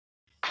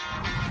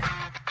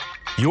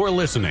You're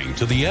listening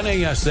to the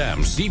NASM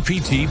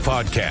CPT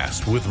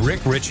podcast with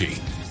Rick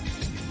Ritchie,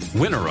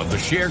 winner of the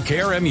Share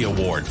Care Emmy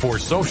Award for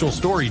Social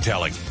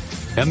Storytelling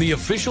and the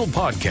official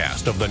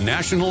podcast of the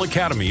National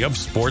Academy of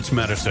Sports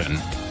Medicine.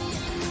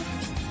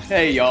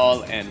 Hey,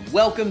 y'all, and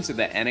welcome to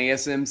the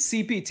NASM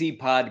CPT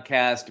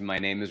podcast. My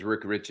name is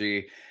Rick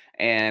Ritchie,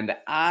 and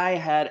I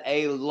had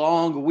a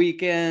long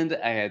weekend.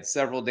 I had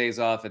several days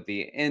off at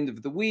the end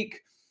of the week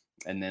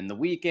and then the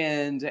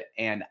weekend,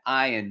 and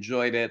I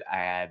enjoyed it. I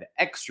had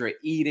extra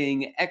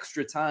eating,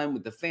 extra time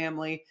with the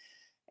family,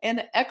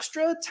 and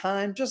extra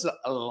time just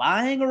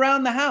lying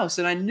around the house.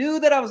 And I knew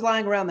that I was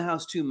lying around the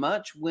house too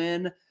much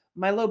when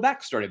my low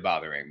back started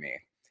bothering me.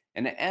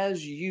 And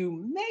as you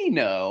may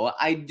know,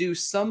 I do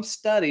some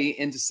study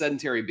into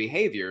sedentary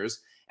behaviors,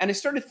 and I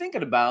started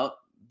thinking about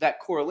that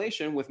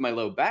correlation with my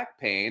low back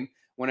pain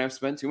when I've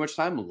spent too much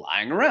time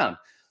lying around.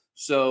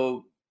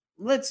 So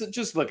let's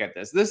just look at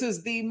this. This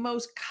is the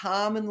most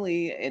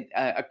commonly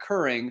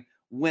occurring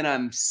when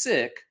I'm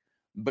sick,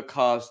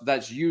 because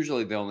that's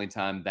usually the only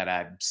time that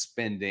I'm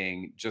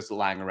spending just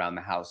lying around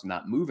the house,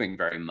 not moving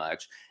very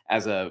much.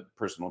 As a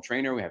personal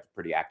trainer, we have a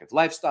pretty active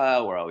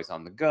lifestyle. We're always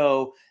on the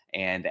go.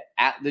 And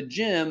at the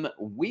gym,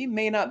 we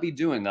may not be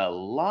doing a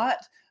lot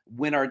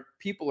when our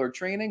people are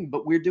training,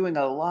 but we're doing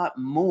a lot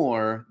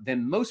more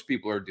than most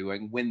people are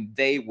doing when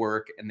they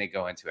work and they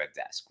go into a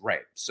desk,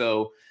 right?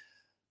 So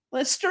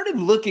I started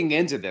looking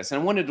into this,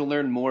 and I wanted to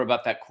learn more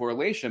about that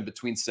correlation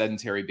between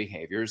sedentary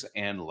behaviors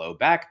and low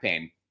back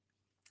pain.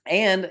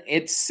 And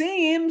it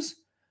seems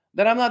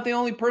that I'm not the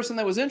only person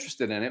that was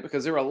interested in it,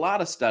 because there were a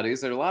lot of studies,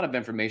 there are a lot of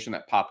information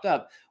that popped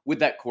up with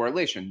that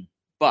correlation.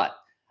 But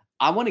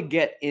I want to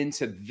get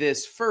into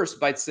this first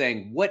by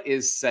saying, what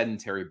is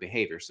sedentary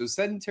behavior? So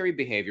sedentary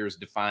behavior is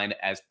defined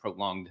as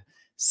prolonged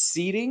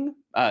seating,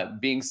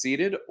 being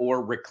seated,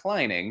 or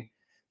reclining.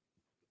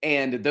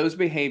 And those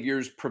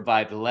behaviors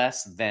provide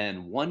less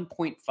than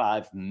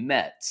 1.5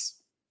 METs.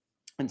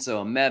 And so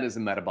a MET is a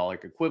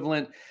metabolic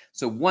equivalent.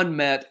 So 1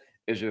 MET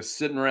is just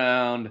sitting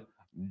around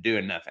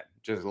doing nothing,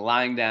 just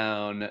lying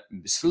down,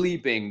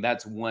 sleeping.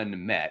 That's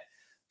 1 MET.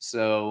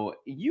 So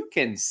you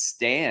can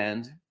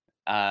stand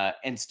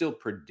and still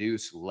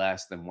produce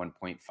less than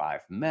 1.5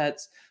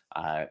 METs.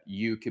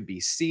 You could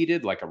be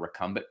seated like a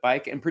recumbent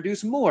bike and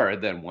produce more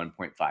than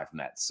 1.5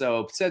 METs.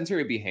 So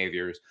sedentary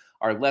behaviors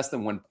are less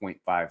than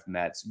 1.5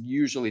 METs,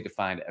 usually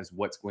defined as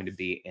what's going to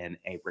be in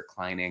a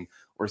reclining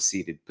or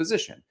seated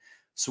position.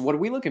 So what are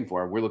we looking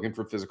for? We're looking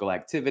for physical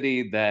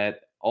activity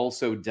that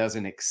also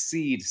doesn't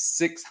exceed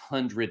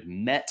 600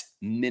 MET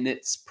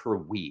minutes per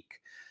week.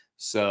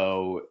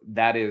 So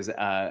that is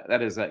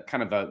a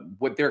kind of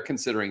what they're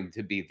considering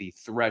to be the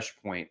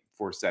threshold point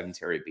for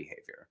sedentary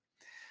behavior.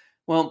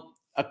 Well,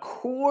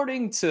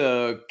 according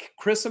to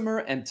Christopher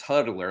and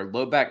Tudler,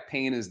 low back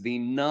pain is the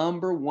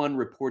number one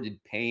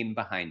reported pain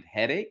behind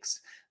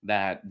headaches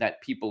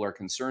that people are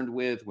concerned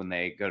with when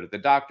they go to the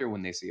doctor,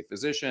 when they see a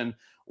physician.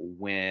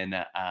 When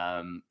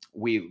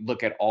we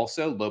look at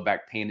also, low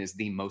back pain is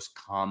the most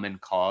common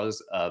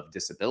cause of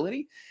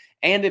disability.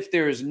 And if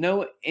there is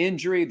no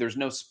injury, there's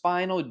no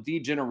spinal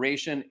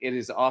degeneration, it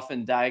is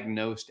often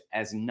diagnosed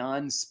as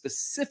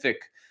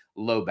non-specific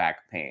low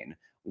back pain.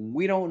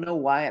 We don't know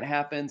why it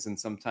happens, and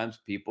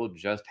sometimes people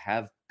just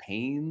have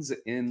pains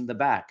in the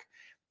back.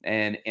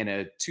 And in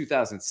a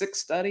 2006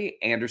 study,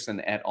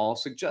 Anderson et al.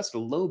 Suggests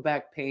low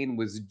back pain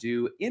was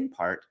due in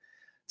part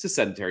to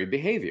sedentary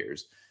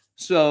behaviors.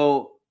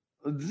 So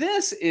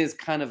this is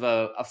kind of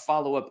a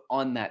follow-up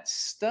on that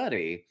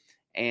study.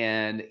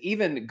 And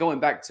even going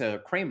back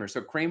to Kramer.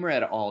 So Kramer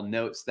et al.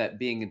 Notes that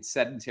being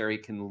sedentary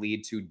can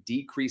lead to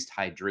decreased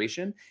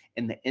hydration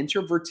in the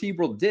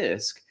intervertebral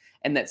disc,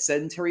 and that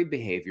sedentary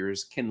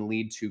behaviors can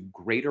lead to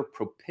greater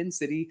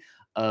propensity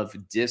of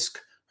disc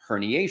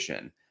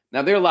herniation.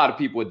 Now, there are a lot of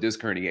people with disc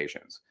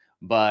herniations,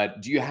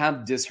 but do you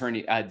have disc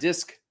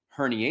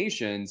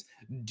herniations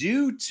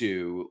due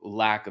to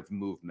lack of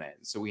movement?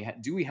 So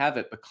do we have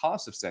it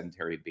because of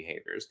sedentary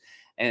behaviors?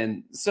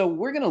 And so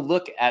we're going to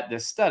look at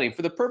this study.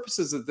 For the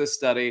purposes of this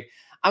study,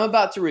 I'm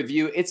about to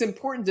review. It's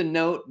important to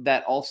note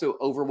that also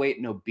overweight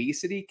and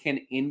obesity can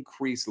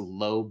increase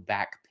low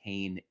back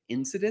pain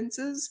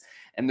incidences.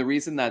 And the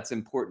reason that's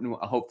important,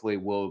 hopefully,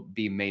 will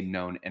be made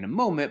known in a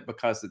moment,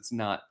 because it's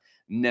not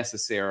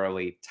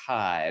necessarily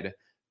tied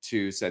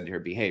to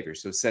sedentary behavior.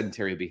 So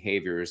sedentary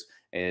behaviors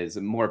is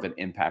more of an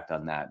impact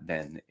on that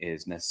than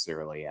is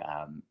necessarily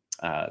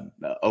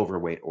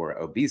overweight or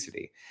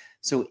obesity.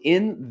 So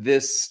in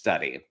this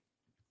study,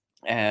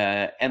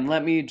 and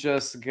let me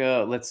just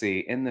go, let's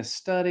see, in this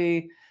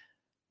study,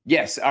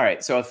 yes, all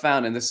right, so I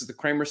found, and this is the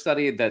Kramer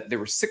study, that there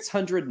were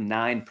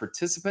 609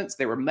 participants.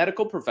 They were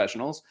medical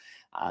professionals.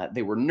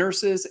 They were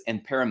nurses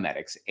and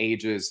paramedics,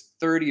 ages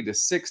 30 to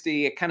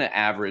 60. It kind of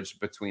averaged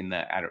between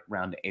at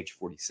around age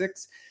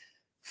 46.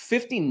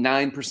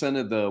 59%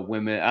 of the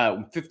women,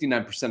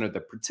 59% of the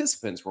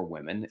participants were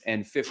women,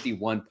 and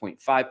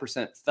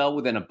 51.5% fell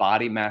within a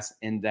body mass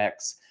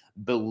index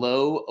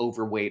below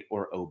overweight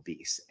or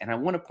obese. And I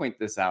want to point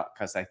this out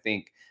because I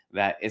think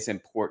that it's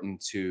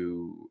important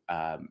to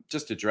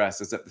just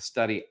address is that the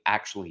study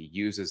actually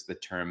uses the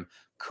term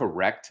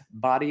correct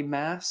body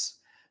mass.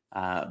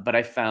 But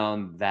I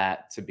found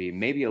that to be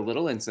maybe a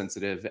little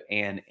insensitive,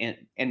 and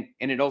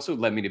it also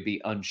led me to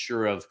be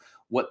unsure of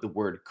what the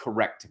word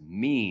correct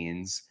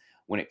means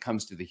when it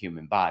comes to the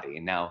human body.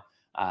 Now,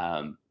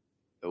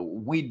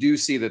 we do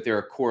see that there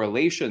are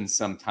correlations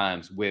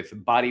sometimes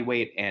with body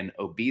weight and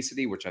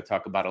obesity, which I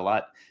talk about a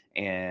lot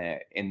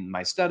in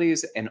my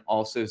studies, and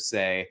also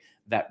say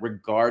that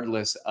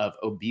regardless of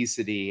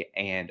obesity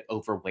and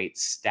overweight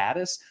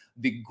status,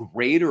 the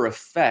greater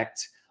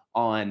effect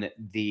on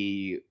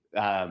the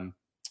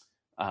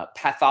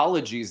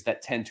pathologies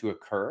that tend to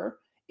occur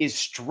is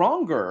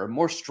stronger,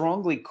 more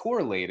strongly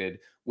correlated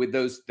with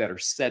those that are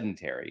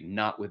sedentary,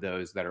 not with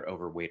those that are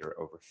overweight or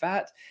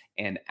overfat.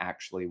 And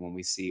actually, when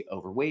we see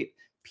overweight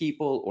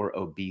people or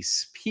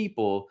obese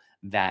people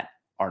that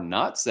are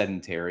not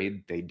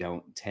sedentary, they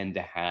don't tend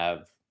to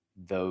have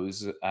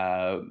those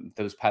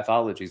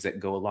pathologies that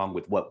go along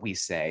with what we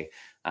say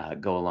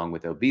go along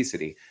with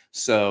obesity.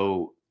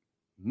 So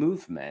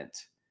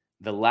movement,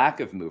 the lack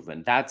of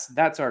movement,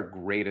 that's our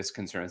greatest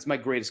concern. It's my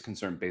greatest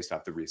concern based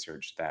off the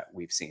research that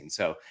we've seen.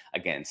 So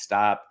again,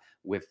 stop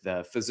with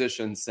the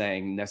physicians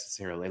saying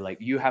necessarily like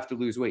you have to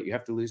lose weight, you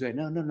have to lose weight.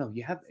 No,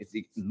 you have if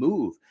you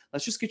move.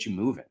 Let's just get you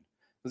moving.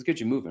 Let's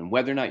get you moving.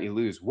 Whether or not you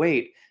lose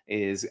weight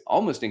is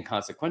almost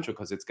inconsequential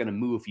because it's going to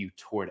move you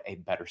toward a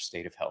better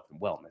state of health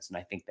and wellness. And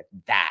I think that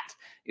that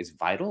is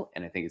vital,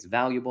 and I think it's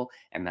valuable,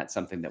 and that's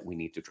something that we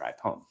need to drive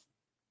home.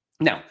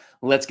 Now,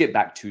 let's get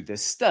back to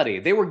this study.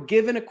 They were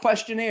given a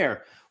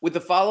questionnaire with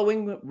the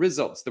following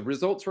results. The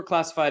results were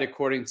classified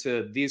according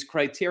to these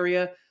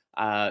criteria.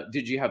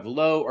 Did you have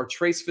low or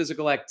trace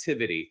physical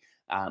activity,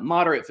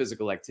 moderate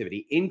physical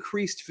activity,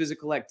 increased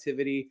physical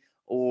activity,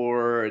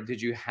 or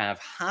did you have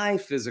high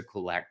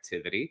physical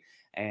activity?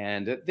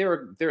 And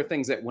there are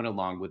things that went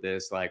along with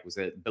this, like was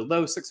it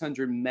below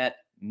 600 MET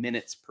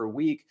minutes per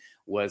week?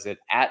 Was it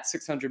at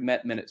 600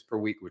 MET minutes per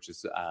week, which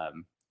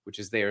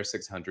is there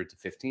 600 to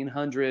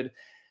 1500?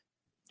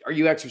 Are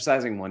you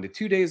exercising 1 to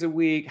 2 days a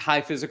week?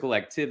 High physical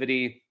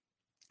activity,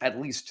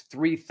 at least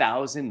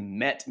 3000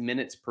 MET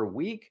minutes per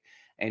week,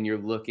 and you're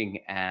looking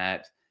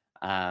at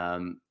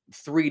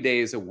 3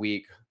 days a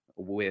week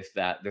with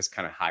this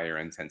kind of higher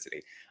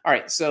intensity. All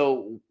right,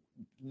 so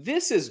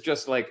this is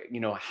just like,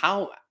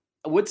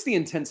 what's the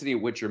intensity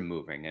at which you're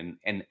moving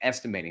and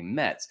estimating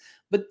METs.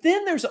 But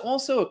then there's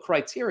also a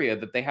criteria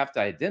that they have to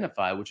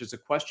identify, which is a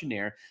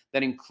questionnaire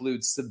that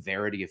includes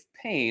severity of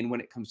pain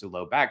when it comes to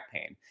low back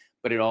pain.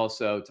 But it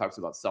also talks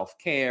about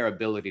self-care,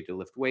 ability to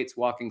lift weights,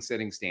 walking,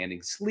 sitting,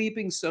 standing,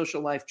 sleeping,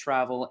 social life,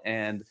 travel,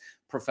 and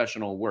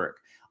professional work.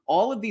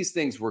 All of these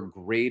things were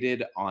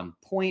graded on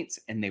points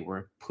and they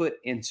were put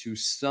into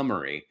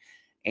summary.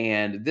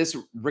 And this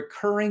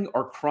recurring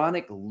or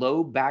chronic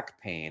low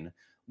back pain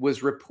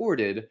was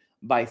reported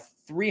by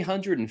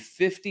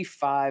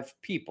 355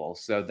 people.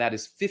 So that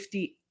is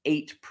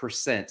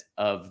 58%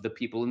 of the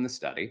people in the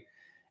study,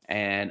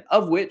 and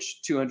of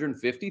which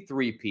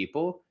 253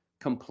 people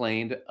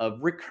complained of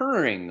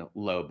recurring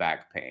low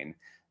back pain.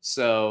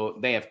 So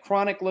they have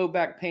chronic low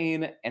back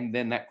pain, and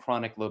then that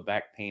chronic low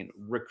back pain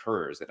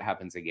recurs. It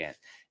happens again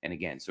and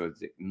again. So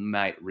it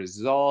might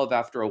resolve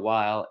after a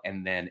while,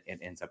 and then it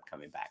ends up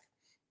coming back.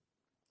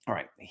 All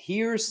right,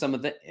 here's some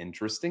of the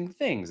interesting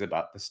things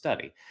about the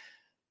study.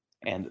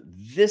 And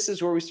this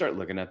is where we start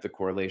looking at the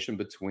correlation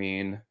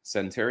between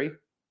sedentary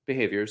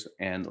behaviors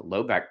and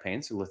low back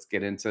pain. So let's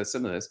get into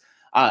some of this.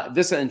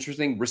 This is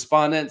interesting.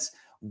 Respondents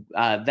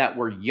that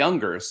were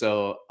younger,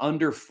 so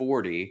under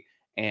 40,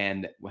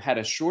 and had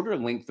a shorter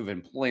length of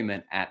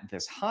employment at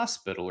this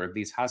hospital or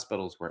these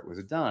hospitals where it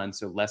was done,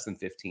 so less than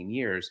 15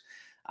 years,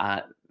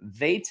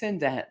 they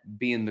tend to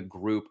be in the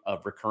group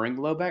of recurring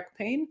low back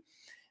pain.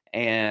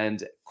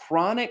 And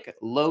chronic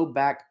low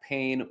back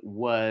pain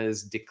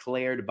was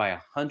declared by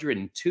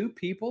 102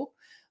 people.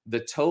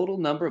 The total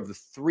number of the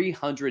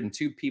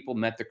 302 people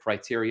met the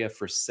criteria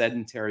for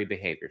sedentary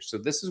behaviors. So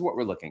this is what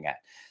we're looking at.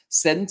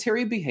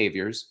 Sedentary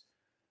behaviors,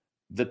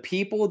 the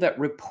people that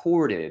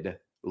reported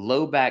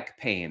low back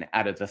pain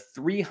out of the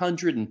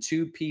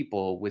 302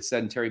 people with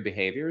sedentary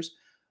behaviors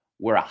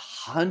were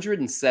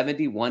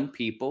 171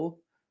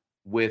 people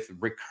with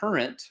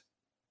recurrent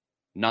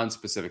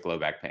nonspecific low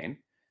back pain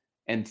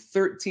and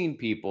 13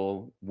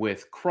 people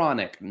with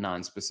chronic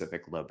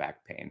nonspecific low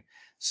back pain.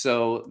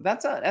 So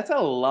that's a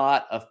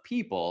lot of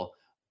people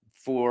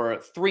for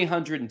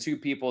 302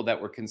 people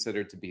that were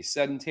considered to be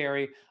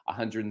sedentary,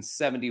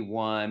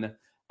 171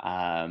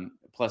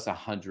 plus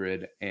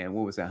 100, and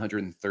what was it,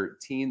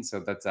 113? So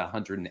that's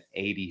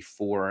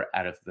 184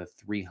 out of the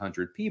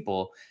 300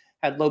 people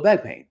had low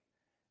back pain.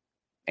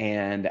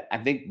 And I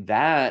think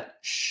that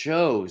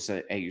shows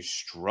a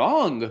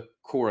strong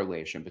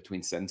correlation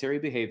between sedentary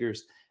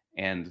behaviors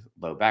and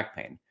low back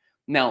pain.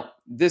 Now,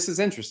 this is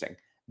interesting.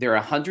 There are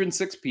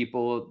 106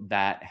 people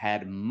that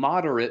had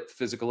moderate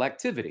physical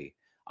activity,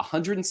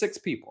 106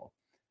 people.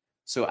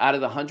 So out of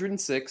the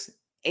 106,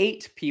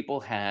 8 people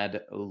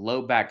had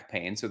low back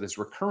pain, so this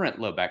recurrent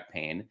low back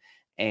pain,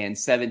 and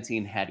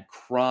 17 had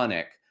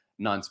chronic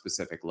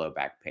non-specific low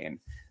back pain.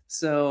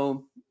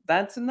 So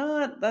that's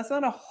not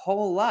a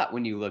whole lot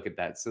when you look at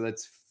that. So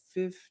that's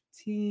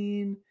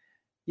 15.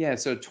 Yeah,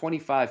 so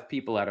 25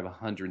 people out of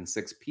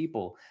 106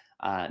 people,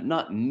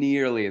 not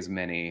nearly as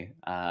many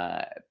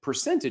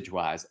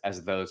percentage-wise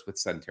as those with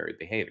sedentary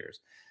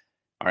behaviors.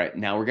 All right,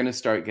 now we're going to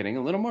start getting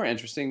a little more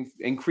interesting.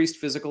 Increased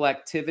physical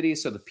activity.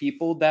 So the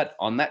people that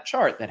on that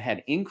chart that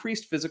had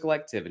increased physical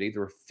activity,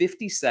 there were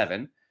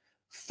 57.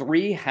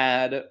 3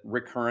 had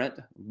recurrent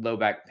low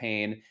back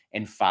pain,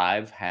 and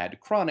 5 had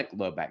chronic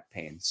low back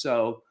pain.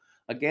 So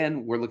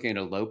again, we're looking at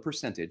a low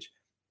percentage,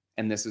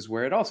 and this is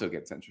where it also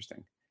gets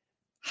interesting.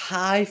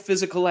 High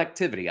physical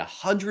activity.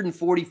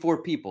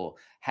 144 people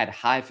had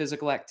high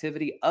physical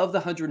activity. Of the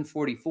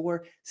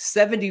 144,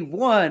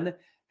 71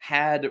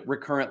 had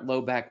recurrent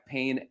low back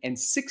pain, and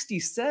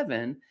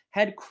 67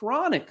 had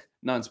chronic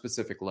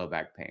nonspecific low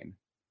back pain.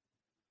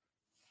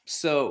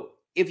 So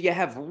if you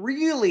have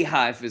really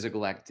high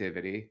physical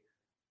activity,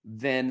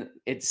 then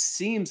it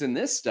seems in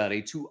this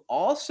study to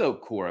also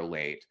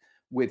correlate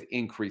with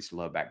increased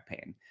low back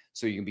pain.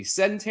 So you can be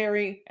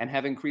sedentary and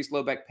have increased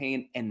low back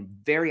pain, and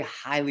very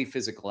highly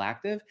physical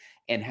active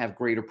and have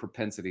greater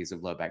propensities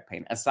of low back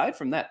pain. Aside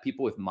from that,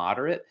 people with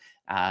moderate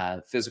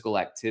physical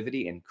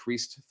activity,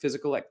 increased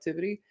physical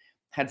activity,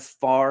 had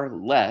far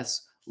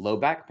less low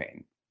back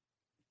pain.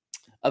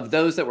 Of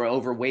those that were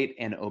overweight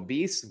and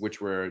obese,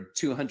 which were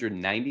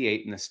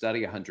 298 in the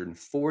study,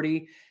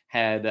 140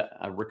 had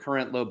a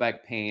recurrent low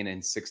back pain,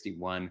 and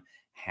 61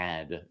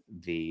 had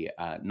the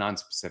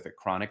non-specific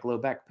chronic low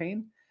back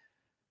pain.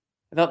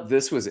 I thought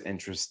this was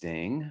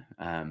interesting.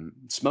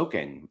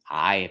 Smoking.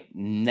 I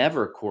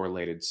never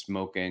correlated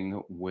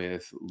smoking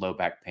with low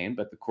back pain,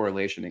 but the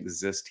correlation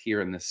exists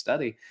here in this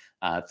study.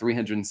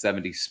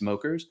 370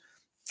 smokers.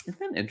 Isn't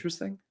that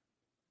interesting?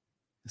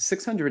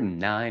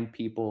 609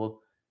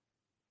 people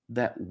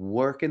that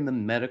work in the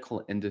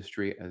medical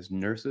industry as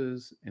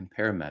nurses and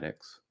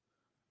paramedics.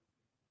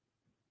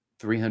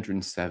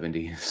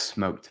 370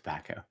 smoke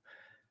tobacco.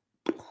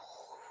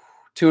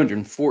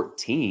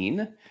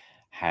 214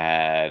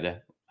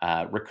 had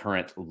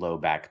recurrent low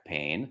back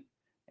pain,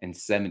 and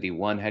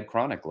 71 had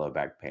chronic low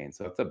back pain.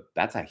 So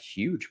that's a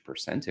huge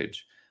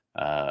percentage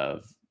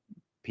of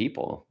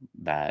people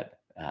that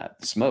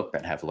smoke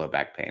that have low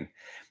back pain.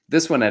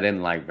 This one I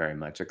didn't like very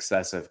much: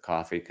 excessive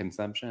coffee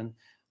consumption.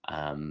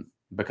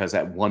 Because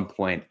at one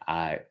point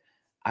I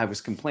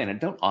was complaining. I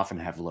don't often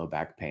have low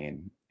back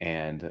pain,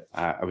 and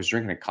I was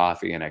drinking a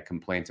coffee, and I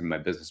complained to my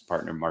business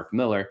partner Mark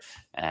Miller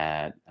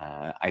at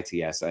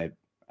ITS.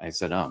 I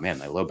said, "Oh man,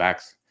 my low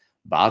back's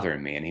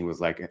bothering me," and he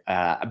was like,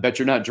 "I bet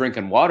you're not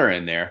drinking water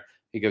in there."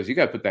 He goes, "You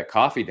got to put that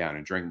coffee down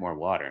and drink more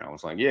water." And I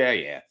was like,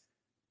 "Yeah,"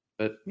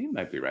 but you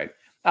might be right.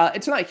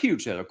 It's not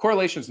huge though. The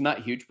correlation is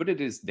not huge, but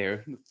it is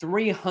there.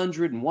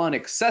 301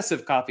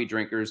 excessive coffee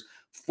drinkers,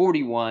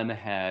 41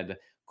 had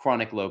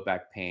chronic low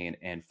back pain,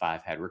 and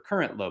 5 had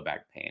recurrent low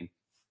back pain.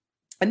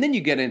 And then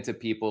you get into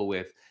people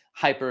with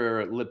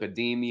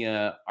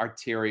hyperlipidemia,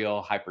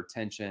 arterial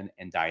hypertension,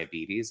 and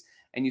diabetes,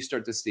 and you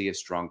start to see a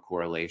strong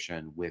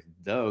correlation with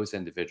those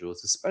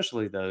individuals,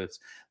 especially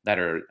those that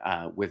are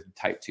with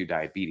type 2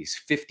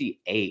 diabetes.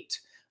 58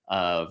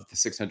 of the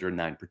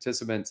 609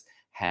 participants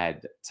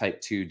had type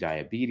 2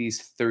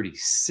 diabetes,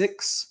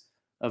 36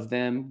 of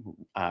them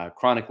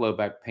chronic low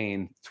back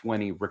pain,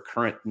 20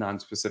 recurrent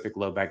nonspecific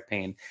low back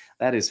pain.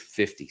 That is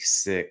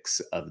 56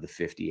 of the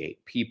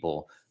 58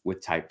 people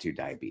with type 2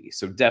 diabetes.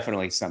 So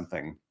definitely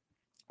something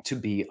to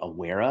be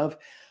aware of.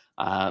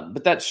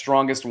 But that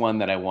strongest one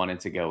that I wanted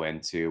to go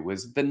into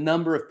was the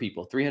number of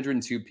people: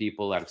 302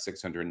 people out of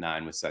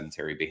 609 with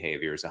sedentary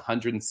behaviors,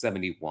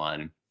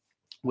 171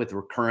 with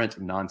recurrent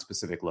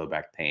nonspecific low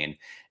back pain,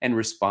 and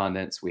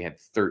respondents, we had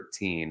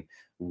 13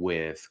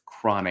 with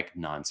chronic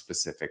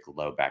nonspecific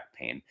low back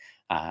pain.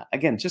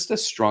 Again, just a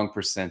strong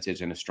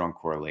percentage and a strong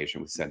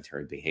correlation with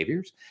sedentary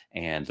behaviors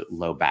and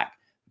low back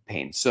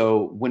pain.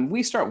 So when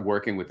we start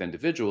working with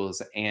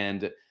individuals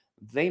and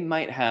they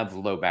might have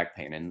low back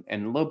pain,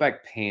 and low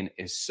back pain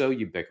is so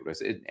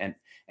ubiquitous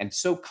and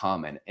so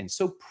common and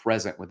so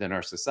present within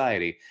our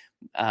society,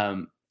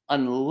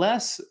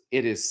 unless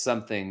it is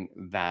something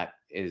that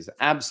is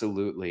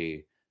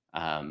absolutely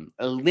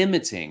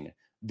limiting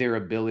their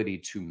ability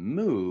to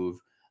move,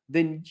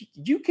 then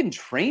you can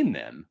train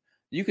them.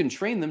 You can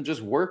train them,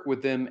 just work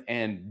with them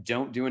and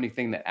don't do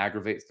anything that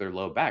aggravates their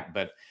low back.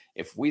 But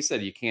if we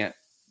said you can't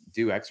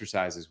do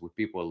exercises with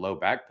people with low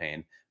back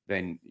pain,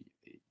 then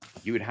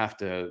you would have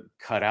to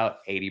cut out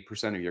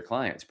 80% of your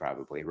clients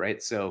probably,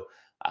 right? So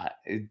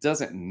it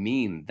doesn't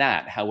mean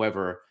that.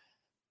 However,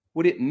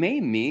 what it may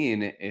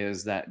mean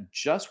is that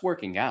just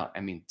working out,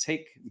 I mean,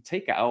 take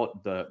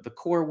out the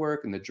core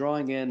work and the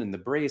drawing in and the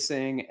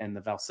bracing and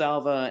the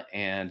Valsalva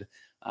and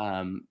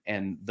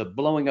the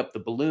blowing up the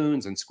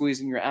balloons and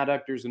squeezing your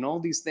adductors and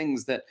all these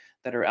things that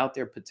are out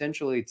there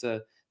potentially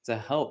to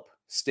help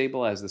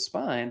stabilize the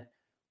spine.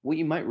 What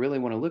you might really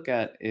want to look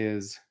at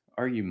is,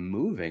 are you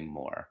moving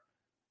more?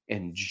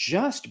 And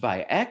just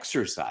by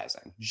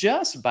exercising,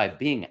 just by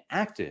being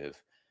active,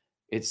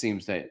 it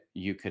seems that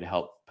you could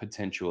help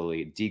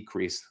potentially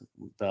decrease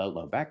the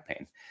low back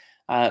pain.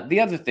 The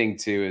other thing,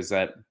 too, is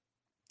that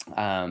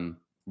um,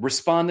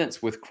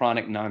 respondents with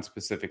chronic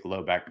non-specific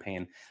low back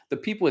pain, the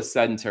people with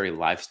sedentary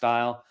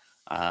lifestyle,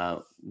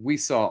 we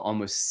saw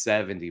almost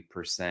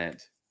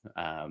 70%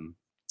 um,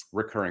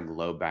 recurring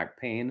low back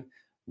pain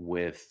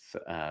with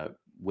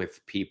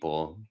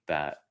people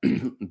that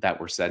that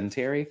were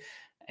sedentary,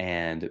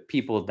 and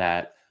people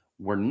that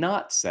were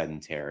not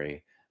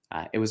sedentary.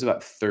 It was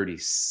about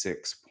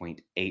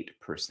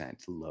 36.8%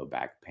 low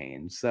back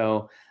pain.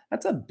 So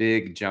that's a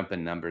big jump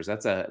in numbers.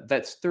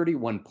 That's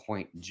 31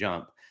 point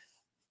jump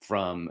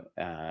from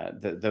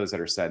those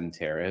that are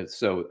sedentary,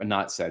 so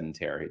not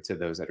sedentary, to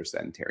those that are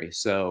sedentary.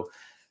 So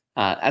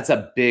that's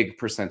a big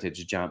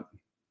percentage jump.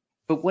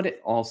 But what it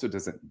also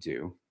doesn't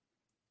do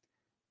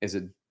is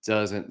it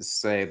doesn't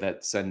say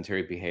that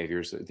sedentary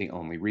behaviors are the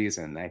only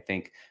reason. I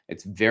think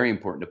it's very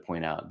important to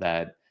point out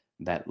that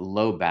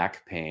low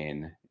back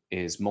pain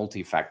is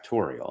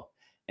multifactorial,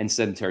 and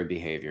sedentary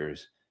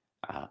behaviors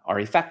are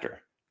a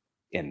factor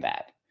in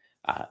that.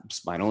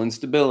 Spinal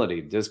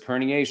instability, disc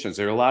herniations.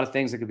 There are a lot of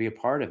things that could be a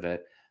part of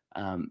it,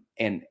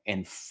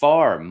 and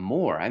far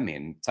more. I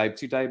mean, type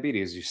 2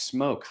 diabetes, you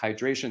smoke,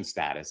 hydration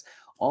status.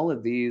 All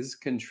of these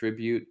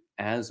contribute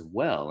as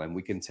well, and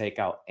we can take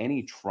out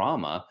any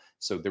trauma.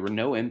 So there were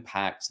no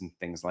impacts and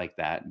things like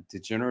that.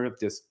 Degenerative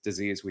disc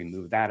disease, we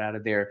move that out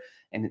of there,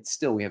 and it's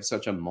still, we have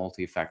such a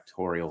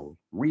multifactorial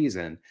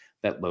reason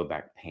that low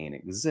back pain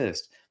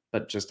exists,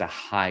 but just a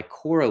high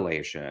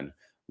correlation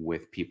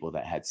with people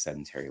that had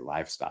sedentary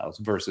lifestyles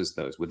versus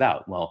those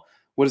without. Well,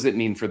 what does it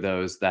mean for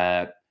those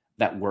that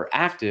were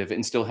active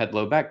and still had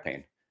low back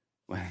pain?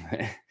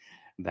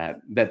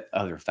 that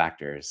other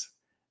factors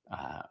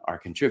are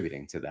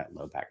contributing to that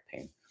low back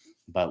pain.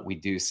 But we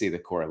do see the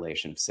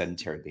correlation of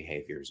sedentary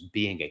behaviors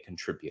being a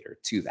contributor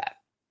to that.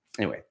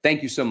 Anyway,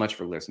 thank you so much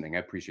for listening. I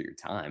appreciate your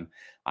time.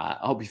 I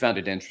hope you found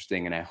it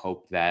interesting, and I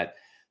hope that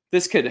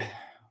this could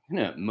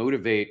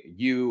motivate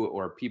you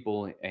or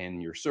people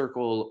in your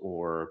circle,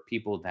 or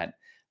people that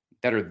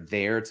are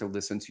there to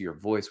listen to your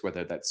voice,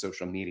 whether that's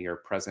social media or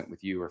present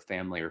with you or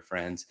family or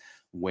friends,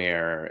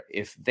 where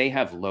if they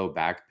have low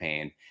back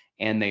pain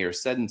and they are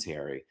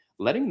sedentary,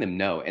 letting them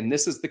know. And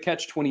this is the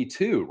catch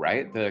 22,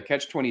 right? The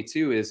catch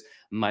 22 is,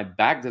 my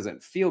back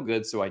doesn't feel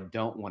good, so I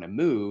don't want to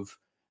move.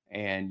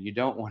 And you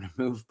don't want to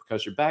move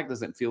because your back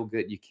doesn't feel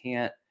good. You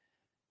can't.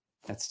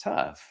 That's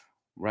tough,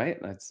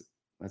 right? That's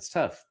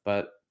tough.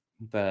 But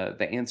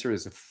the answer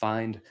is to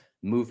find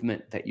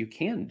movement that you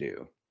can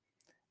do,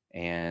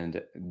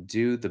 and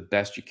do the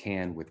best you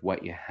can with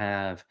what you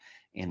have.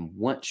 And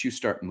once you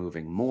start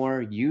moving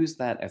more, use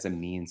that as a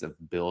means of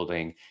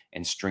building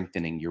and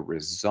strengthening your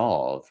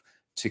resolve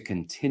to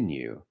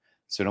continue.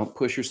 So don't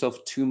push yourself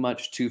too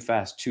much, too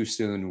fast, too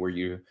soon, where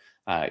you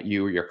or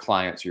your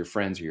clients, your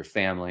friends, or your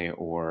family,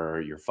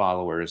 or your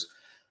followers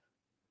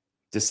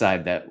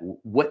decide that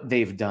what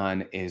they've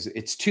done is,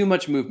 it's too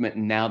much movement,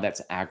 and now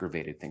that's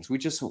aggravated things. We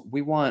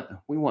want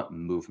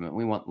movement.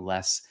 We want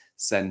less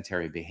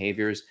sedentary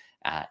behaviors,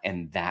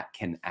 and that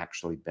can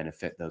actually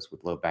benefit those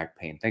with low back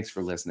pain. Thanks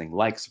for listening.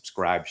 Like,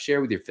 subscribe,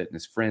 share with your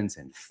fitness friends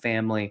and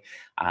family,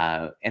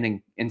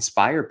 and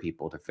inspire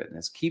people to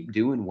fitness. Keep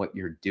doing what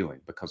you're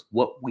doing, because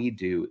what we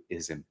do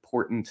is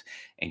important,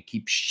 and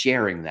keep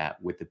sharing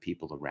that with the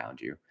people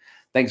around you.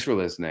 Thanks for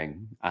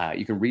listening.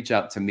 You can reach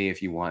out to me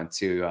if you want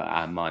to.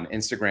 I'm on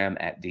Instagram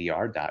at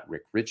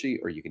dr.rickritchie,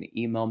 or you can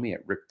email me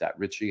at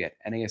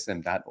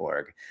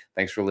rick.ritchie@nasm.org.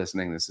 Thanks for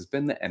listening. This has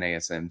been the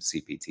NASM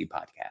CPT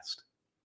Podcast.